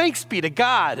 Oh, thanks be to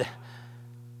God.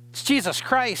 It's Jesus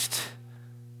Christ.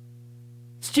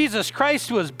 It's Jesus Christ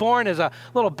who was born as a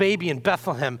little baby in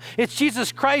Bethlehem. It's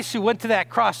Jesus Christ who went to that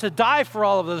cross to die for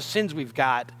all of those sins we've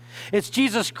got. It's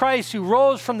Jesus Christ who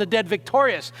rose from the dead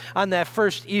victorious on that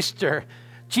first Easter.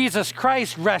 Jesus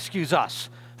Christ rescues us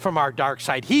from our dark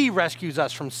side. He rescues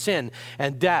us from sin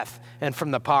and death and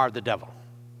from the power of the devil.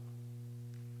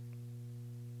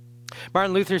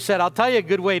 Martin Luther said, I'll tell you a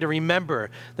good way to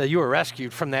remember that you were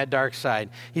rescued from that dark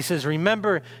side. He says,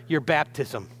 remember your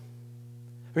baptism.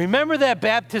 Remember that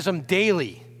baptism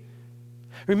daily.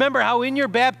 Remember how in your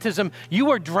baptism you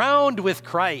were drowned with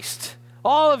Christ.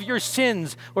 All of your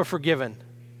sins were forgiven.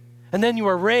 And then you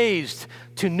were raised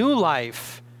to new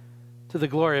life, to the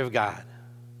glory of God.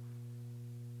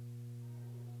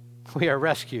 We are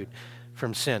rescued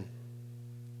from sin.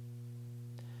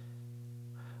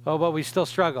 Oh, but we still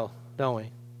struggle, don't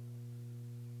we?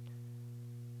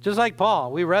 Just like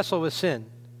Paul, we wrestle with sin.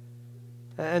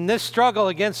 And this struggle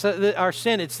against our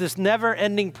sin, it's this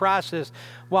never-ending process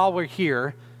while we're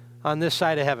here on this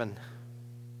side of heaven.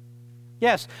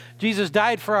 Yes, Jesus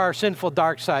died for our sinful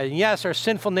dark side. And yes, our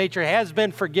sinful nature has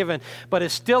been forgiven, but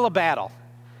it's still a battle.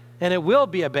 And it will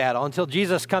be a battle until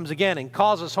Jesus comes again and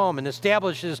calls us home and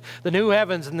establishes the new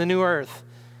heavens and the new earth.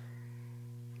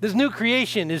 This new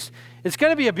creation it's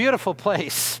going to be a beautiful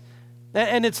place.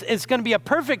 And it's going to be a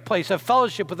perfect place of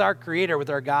fellowship with our Creator,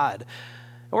 with our God.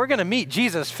 We're going to meet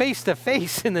Jesus face to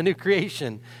face in the new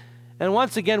creation. And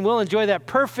once again, we'll enjoy that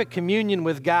perfect communion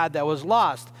with God that was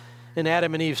lost in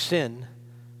Adam and Eve's sin.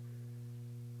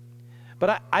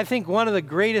 But I think one of the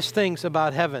greatest things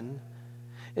about heaven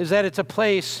is that it's a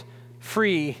place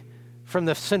free from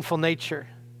the sinful nature.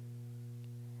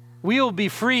 We will be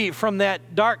free from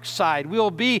that dark side. We will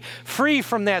be free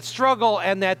from that struggle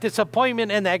and that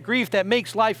disappointment and that grief that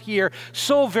makes life here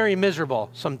so very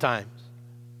miserable sometimes.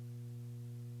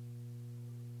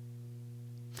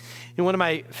 In one of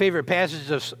my favorite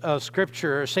passages of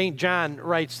Scripture, St. John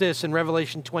writes this in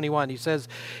Revelation 21. He says,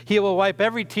 He will wipe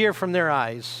every tear from their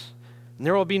eyes, and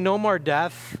there will be no more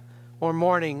death or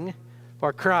mourning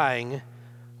or crying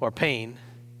or pain,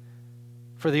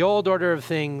 for the old order of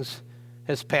things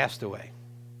has passed away.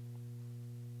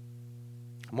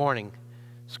 Mourning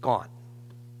is gone.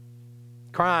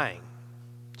 Crying,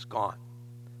 it's gone.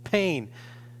 Pain,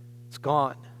 it's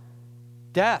gone.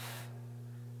 Death,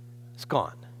 it's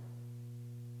gone.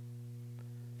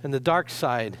 And the dark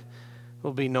side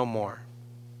will be no more.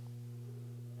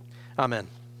 Amen.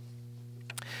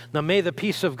 Now may the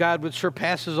peace of God, which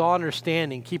surpasses all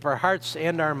understanding, keep our hearts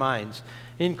and our minds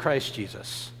in Christ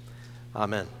Jesus.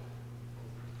 Amen.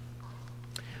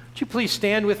 Would you please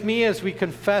stand with me as we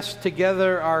confess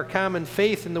together our common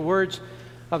faith in the words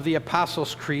of the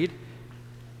Apostles' Creed?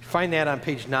 Find that on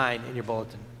page 9 in your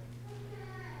bulletin.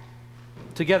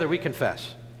 Together we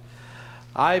confess.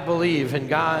 I believe in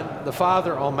God, the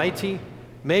Father Almighty,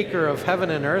 maker of heaven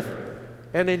and earth,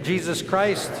 and in Jesus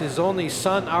Christ, his only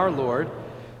Son, our Lord,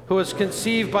 who was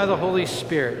conceived by the Holy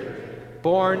Spirit,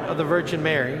 born of the Virgin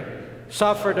Mary,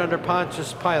 suffered under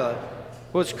Pontius Pilate,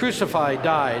 was crucified,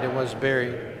 died, and was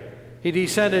buried. He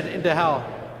descended into hell.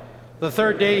 The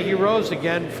third day he rose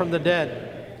again from the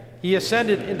dead. He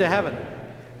ascended into heaven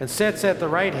and sits at the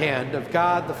right hand of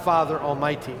God the Father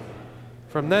Almighty.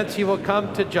 From thence he will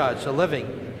come to judge the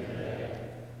living.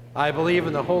 I believe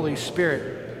in the Holy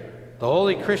Spirit, the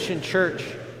holy Christian church,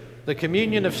 the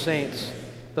communion of saints,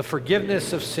 the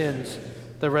forgiveness of sins,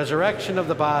 the resurrection of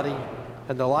the body,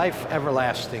 and the life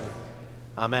everlasting.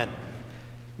 Amen.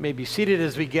 You may be seated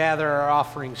as we gather our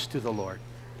offerings to the Lord.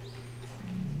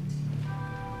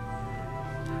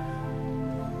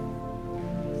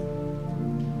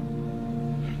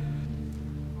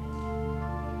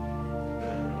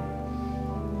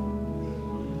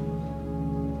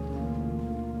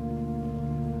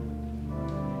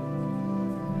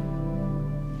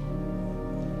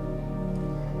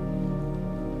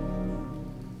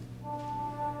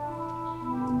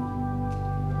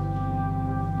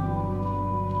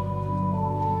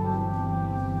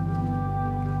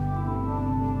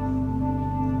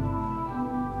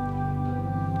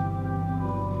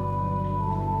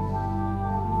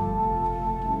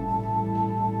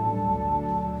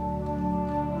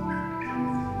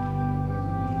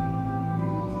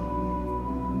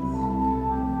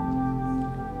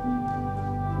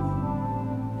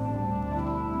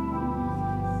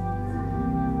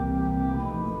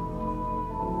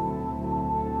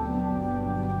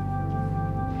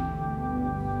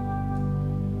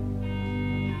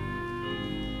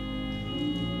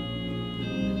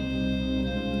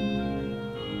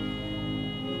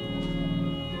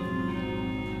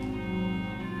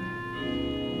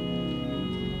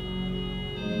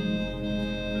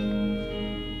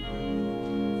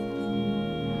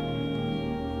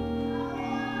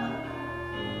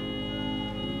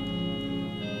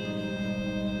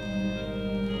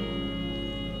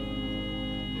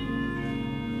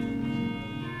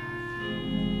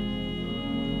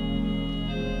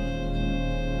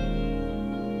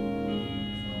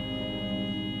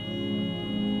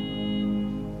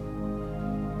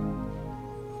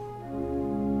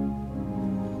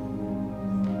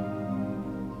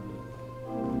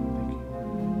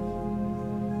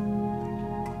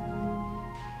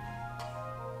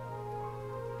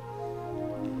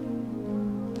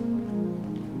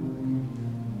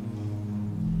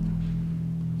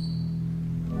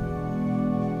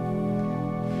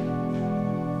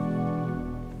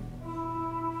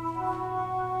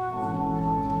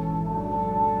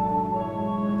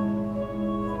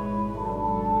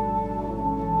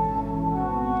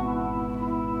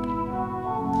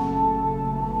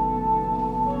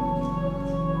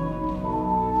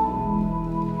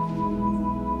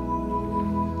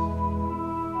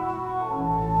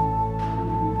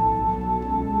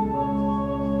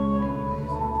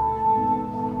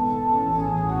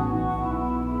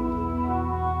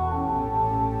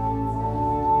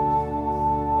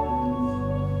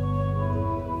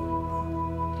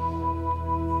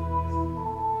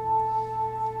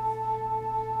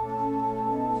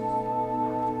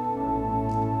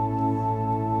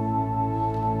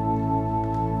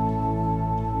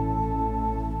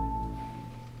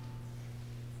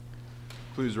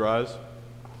 please rise.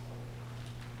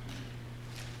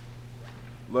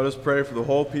 Let us pray for the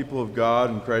whole people of God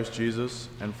in Christ Jesus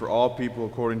and for all people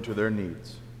according to their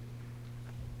needs.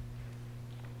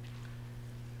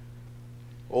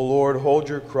 O Lord, hold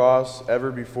your cross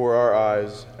ever before our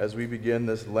eyes as we begin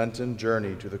this Lenten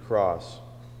journey to the cross.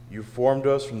 You formed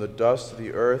us from the dust of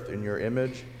the earth in your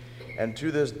image, and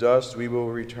to this dust we will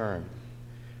return.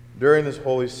 During this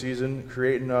holy season,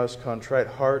 create in us contrite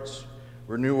hearts,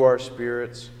 renew our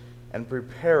spirits, and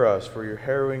prepare us for your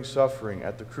harrowing suffering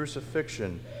at the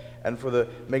crucifixion and for the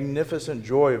magnificent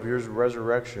joy of your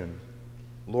resurrection.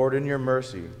 Lord, in your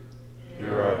mercy,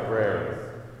 hear our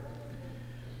prayer.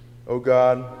 O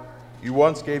God, you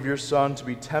once gave your Son to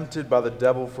be tempted by the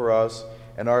devil for us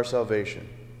and our salvation.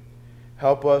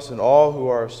 Help us and all who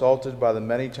are assaulted by the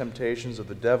many temptations of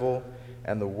the devil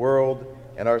and the world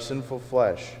and our sinful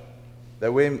flesh,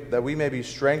 that we may be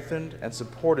strengthened and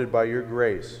supported by your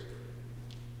grace.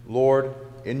 Lord,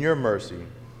 in your mercy,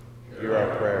 hear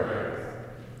our prayer.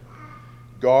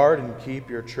 Guard and keep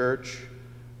your church,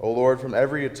 O Lord, from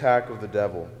every attack of the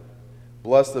devil.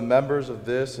 Bless the members of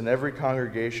this and every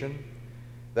congregation,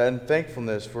 that in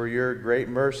thankfulness for your great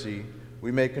mercy,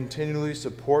 we may continually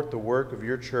support the work of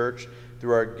your church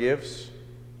through our gifts,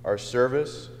 our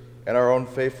service, and our own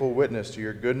faithful witness to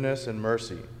your goodness and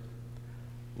mercy.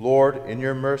 Lord, in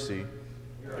your mercy,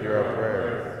 hear our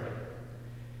prayer.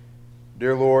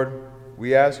 Dear Lord,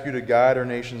 we ask you to guide our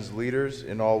nation's leaders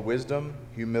in all wisdom,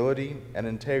 humility, and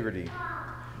integrity.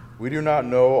 We do not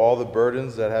know all the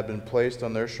burdens that have been placed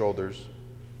on their shoulders,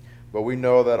 but we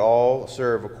know that all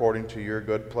serve according to your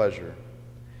good pleasure.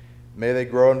 May they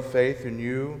grow in faith in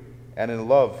you and in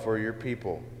love for your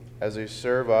people as they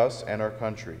serve us and our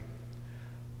country.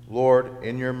 Lord,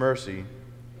 in your mercy,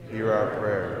 hear our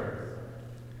prayer.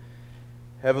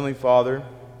 Heavenly Father,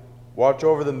 watch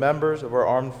over the members of our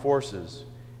armed forces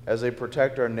as they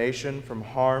protect our nation from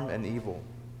harm and evil.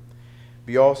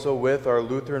 Be also with our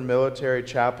Lutheran military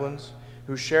chaplains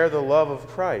who share the love of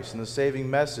Christ and the saving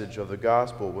message of the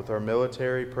gospel with our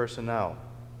military personnel.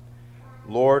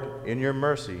 Lord, in your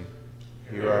mercy,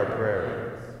 hear our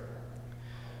prayer.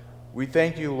 We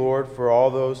thank you, Lord, for all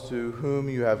those to whom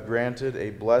you have granted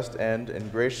a blessed end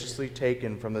and graciously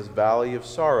taken from this valley of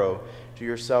sorrow to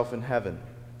yourself in heaven.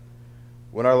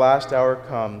 When our last hour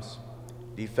comes,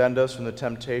 defend us from the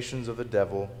temptations of the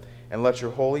devil, and let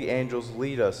your holy angels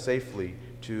lead us safely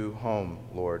to home,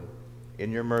 Lord.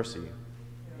 In your mercy,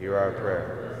 hear our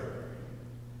prayer.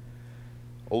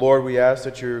 O Lord, we ask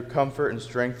that you comfort and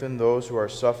strengthen those who are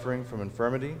suffering from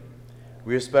infirmity.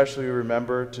 We especially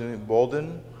remember to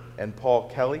Bolden and Paul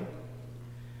Kelly.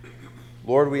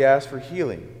 Lord, we ask for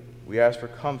healing, we ask for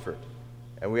comfort,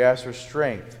 and we ask for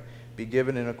strength be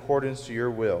given in accordance to your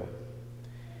will.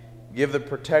 Give the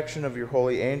protection of your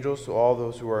holy angels to all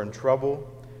those who are in trouble,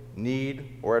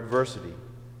 need, or adversity.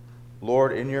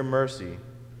 Lord, in your mercy,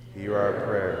 hear our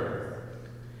prayer.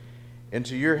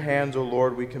 Into your hands, O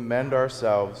Lord, we commend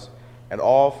ourselves and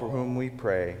all for whom we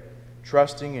pray,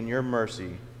 trusting in your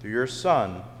mercy through your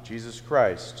Son, Jesus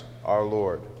Christ, our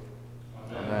Lord.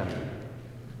 Amen.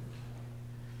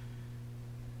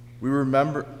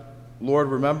 Lord,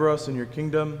 remember us in your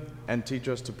kingdom and teach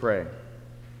us to pray.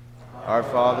 Our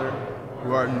Father,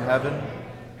 who art in heaven,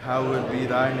 hallowed be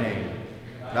thy name.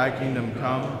 Thy kingdom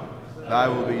come, thy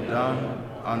will be done,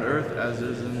 on earth as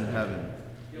it is in heaven.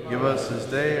 Give us this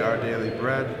day our daily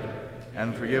bread,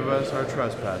 and forgive us our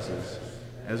trespasses,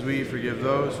 as we forgive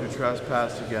those who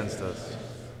trespass against us.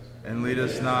 And lead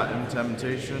us not into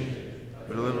temptation,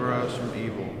 but deliver us from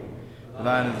evil. For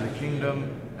thine is the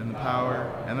kingdom, and the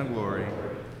power, and the glory,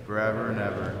 forever and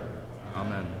ever.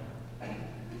 Amen.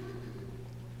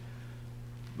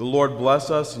 The Lord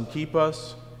bless us and keep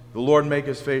us. The Lord make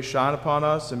his face shine upon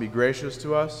us and be gracious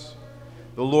to us.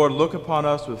 The Lord look upon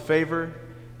us with favor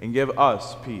and give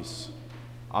us peace.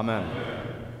 Amen.